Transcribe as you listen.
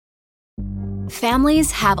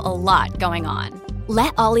Families have a lot going on.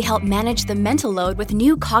 Let Ollie help manage the mental load with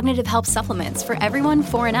new cognitive help supplements for everyone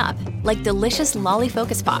 4 and up, like delicious Lolly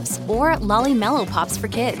Focus Pops or Lolly Mellow Pops for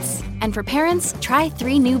kids. And for parents, try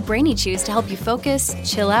 3 new Brainy Chews to help you focus,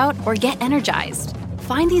 chill out, or get energized.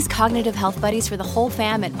 Find these cognitive health buddies for the whole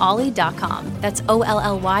fam at ollie.com. That's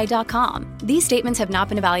OLLY.com. These statements have not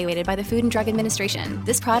been evaluated by the Food and Drug Administration.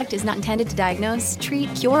 This product is not intended to diagnose,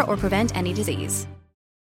 treat, cure, or prevent any disease.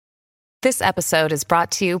 This episode is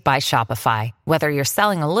brought to you by Shopify. Whether you're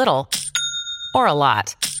selling a little or a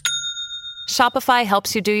lot, Shopify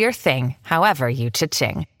helps you do your thing, however you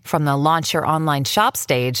cha-ching. From the launch your online shop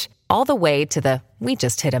stage, all the way to the we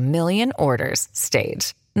just hit 1 million orders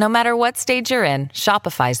stage. No matter what stage you're in,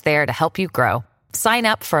 Shopify's there to help you grow. Sign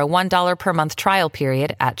up for a $1 per month trial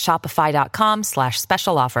period at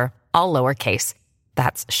shopify.com/special offer, all lowercase.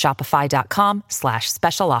 That's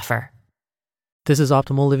shopify.com/special offer. This is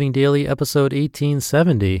Optimal Living Daily, episode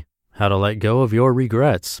 1870, How to Let Go of Your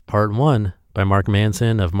Regrets, Part 1, by Mark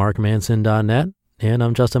Manson of markmanson.net, and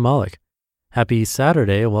I'm Justin Malik. Happy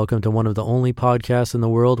Saturday, and welcome to one of the only podcasts in the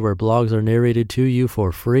world where blogs are narrated to you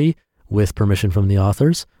for free, with permission from the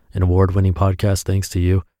authors, an award-winning podcast thanks to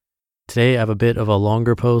you. Today I have a bit of a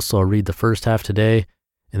longer post, so I'll read the first half today,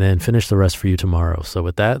 and then finish the rest for you tomorrow. So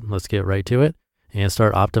with that, let's get right to it, and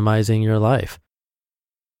start optimizing your life.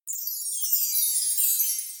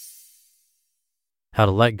 How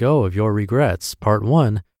to Let Go of Your Regrets, Part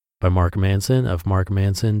 1, by Mark Manson of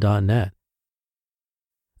markmanson.net.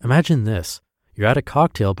 Imagine this. You're at a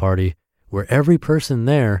cocktail party where every person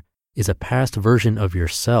there is a past version of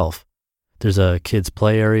yourself. There's a kids'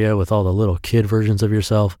 play area with all the little kid versions of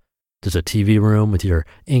yourself. There's a TV room with your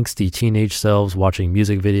angsty teenage selves watching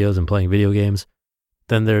music videos and playing video games.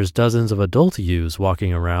 Then there's dozens of adult yous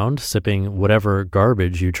walking around, sipping whatever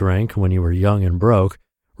garbage you drank when you were young and broke,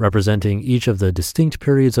 representing each of the distinct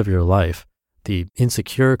periods of your life. The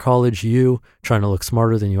insecure college you, trying to look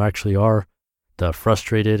smarter than you actually are. The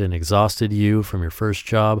frustrated and exhausted you from your first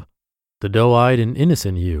job. The doe-eyed and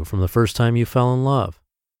innocent you from the first time you fell in love.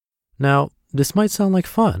 Now, this might sound like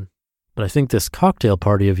fun, but I think this cocktail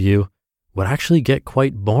party of you would actually get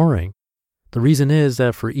quite boring. The reason is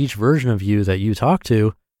that for each version of you that you talk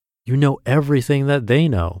to, you know everything that they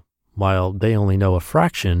know, while they only know a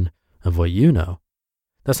fraction of what you know.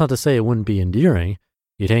 That's not to say it wouldn't be endearing.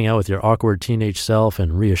 You'd hang out with your awkward teenage self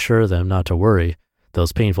and reassure them not to worry.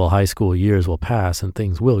 Those painful high school years will pass and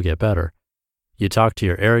things will get better. You talk to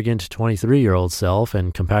your arrogant 23-year-old self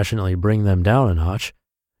and compassionately bring them down a notch.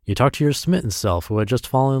 You talk to your smitten self who had just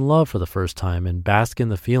fallen in love for the first time and bask in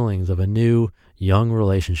the feelings of a new, young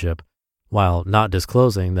relationship, while not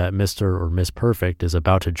disclosing that Mr. or Miss Perfect is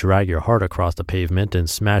about to drag your heart across the pavement and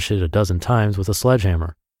smash it 12 times with a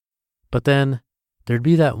sledgehammer. But then, there'd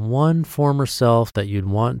be that one former self that you'd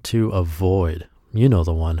want to avoid. You know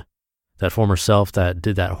the one. That former self that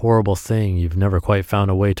did that horrible thing you've never quite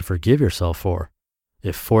found a way to forgive yourself for.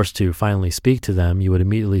 If forced to finally speak to them, you would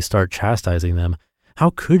immediately start chastising them.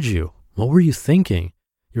 How could you? What were you thinking?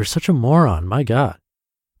 You're such a moron, my God.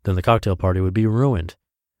 Then the cocktail party would be ruined.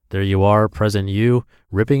 There you are, present you,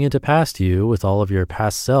 ripping into past you with all of your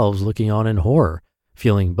past selves looking on in horror,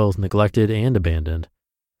 feeling both neglected and abandoned.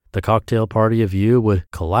 The cocktail party of you would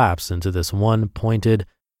collapse into this one pointed,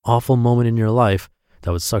 awful moment in your life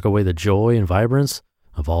that would suck away the joy and vibrance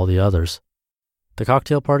of all the others. The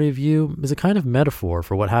cocktail party of you is a kind of metaphor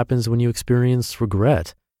for what happens when you experience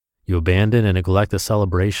regret. You abandon and neglect the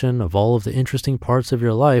celebration of all of the interesting parts of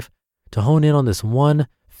your life to hone in on this one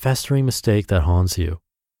festering mistake that haunts you.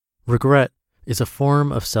 Regret is a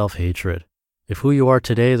form of self-hatred. If who you are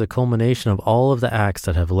today is a culmination of all of the acts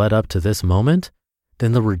that have led up to this moment,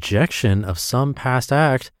 then the rejection of some past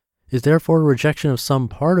act is therefore a rejection of some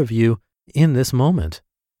part of you in this moment.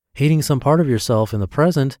 Hating some part of yourself in the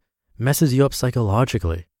present messes you up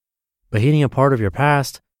psychologically. But hating a part of your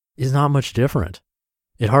past is not much different.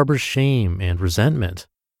 It harbors shame and resentment.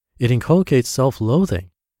 It inculcates self-loathing,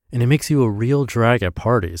 and it makes you a real drag at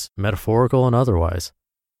parties, metaphorical and otherwise.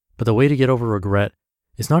 But the way to get over regret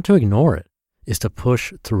is not to ignore it, is to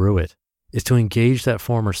push through it, is to engage that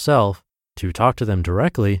former self, to talk to them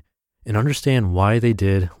directly and understand why they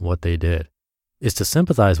did what they did, is to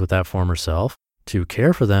sympathize with that former self, to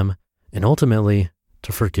care for them, and ultimately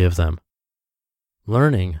to forgive them.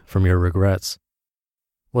 Learning from your regrets.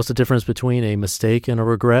 What's the difference between a mistake and a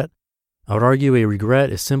regret? I would argue a regret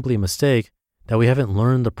is simply a mistake that we haven't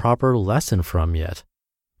learned the proper lesson from yet.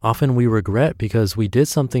 Often we regret because we did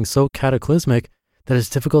something so cataclysmic that it's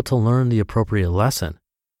difficult to learn the appropriate lesson.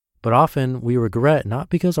 But often we regret not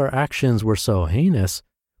because our actions were so heinous,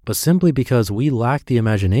 but simply because we lack the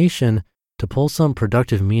imagination to pull some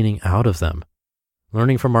productive meaning out of them.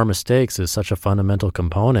 Learning from our mistakes is such a fundamental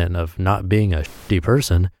component of not being a shitty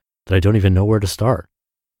person that I don't even know where to start.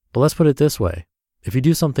 But let's put it this way. If you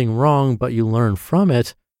do something wrong, but you learn from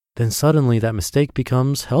it, then suddenly that mistake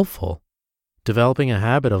becomes helpful. Developing a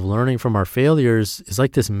habit of learning from our failures is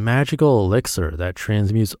like this magical elixir that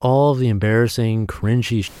transmutes all of the embarrassing,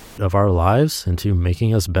 cringy shit of our lives into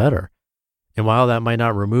making us better. And while that might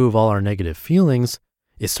not remove all our negative feelings,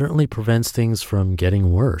 it certainly prevents things from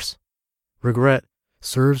getting worse. Regret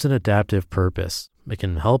serves an adaptive purpose. It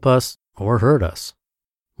can help us or hurt us.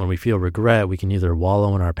 When we feel regret, we can either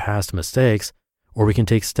wallow in our past mistakes, or we can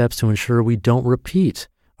take steps to ensure we don't repeat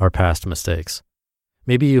our past mistakes.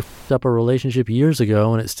 Maybe you f***ed up a relationship years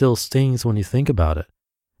ago and it still stings when you think about it.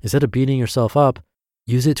 Instead of beating yourself up,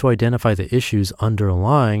 use it to identify the issues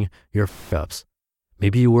underlying your f***ups.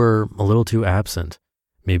 Maybe you were a little too absent.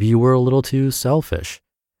 Maybe you were a little too selfish.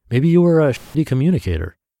 Maybe you were a shitty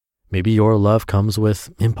communicator. Maybe your love comes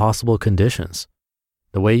with impossible conditions.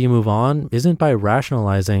 The way you move on isn't by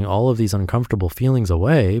rationalizing all of these uncomfortable feelings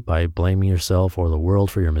away, by blaming yourself or the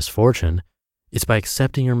world for your misfortune. It's by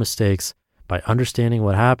accepting your mistakes, by understanding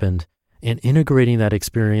what happened, and integrating that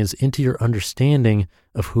experience into your understanding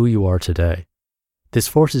of who you are today. This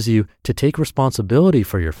forces you to take responsibility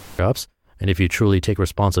for your f***ups, and if you truly take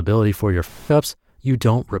responsibility for your f***ups, you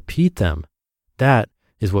don't repeat them. That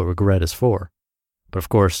is what regret is for. But of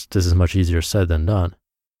course, this is much easier said than done.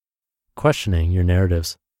 Questioning your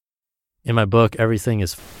narratives. In my book, Everything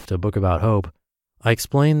is F***ed, a book about hope, I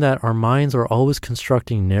explain that our minds are always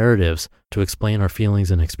constructing narratives to explain our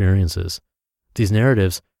feelings and experiences. These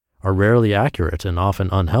narratives are rarely accurate and often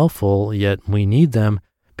unhelpful, yet we need them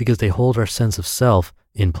because they hold our sense of self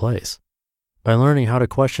in place. By learning how to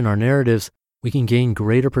question our narratives, we can gain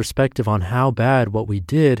greater perspective on how bad what we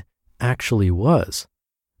did actually was.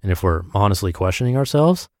 And if we're honestly questioning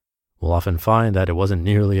ourselves, we'll often find that it wasn't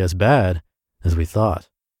nearly as bad as we thought.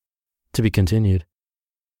 To be continued.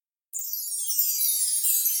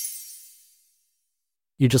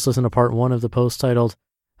 You just listened to part 1 of the post titled,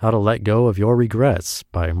 How to Let Go of Your Regrets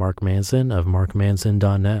by Mark Manson of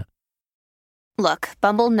markmanson.net. Look,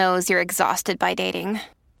 Bumble knows you're exhausted by dating.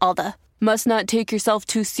 All the, must not take yourself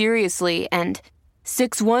too seriously, and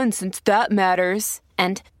 6'1" since that matters,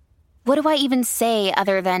 and what do I even say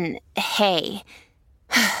other than, hey?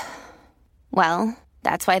 Well,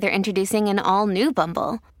 that's why they're introducing an all-new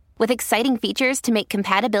Bumble, with exciting features to make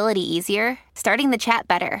compatibility easier, starting the chat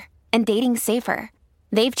better, and dating safer.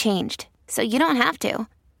 They've changed, so you don't have to.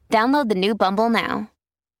 Download the new Bumble now.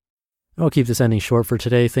 I'll keep this ending short for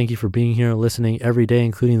today. Thank you for being here, listening every day,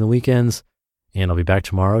 including the weekends. And I'll be back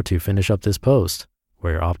tomorrow to finish up this post,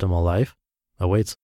 where your optimal life awaits.